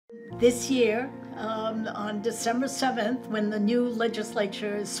This year, on December 7th, when the new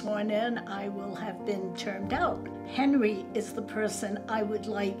legislature is sworn in, I will have been termed out. Henry is the person I would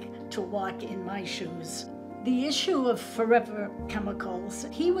like to walk in my shoes. The issue of forever chemicals,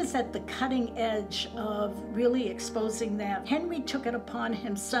 he was at the cutting edge of really exposing that. Henry took it upon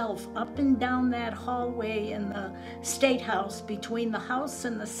himself up and down that hallway in the State House, between the House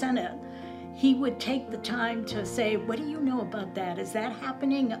and the Senate. He would take the time to say, what do you know about that? Is that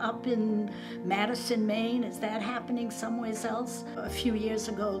happening up in Madison, Maine? Is that happening somewhere else? A few years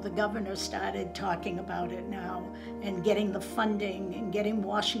ago, the governor started talking about it now and getting the funding and getting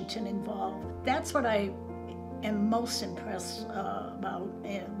Washington involved. That's what I am most impressed about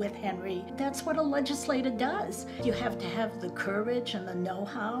with Henry. That's what a legislator does. You have to have the courage and the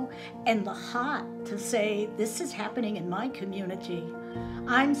know-how and the heart to say, this is happening in my community.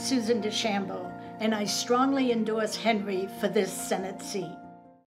 I'm Susan Deschambault, and I strongly endorse Henry for this Senate seat.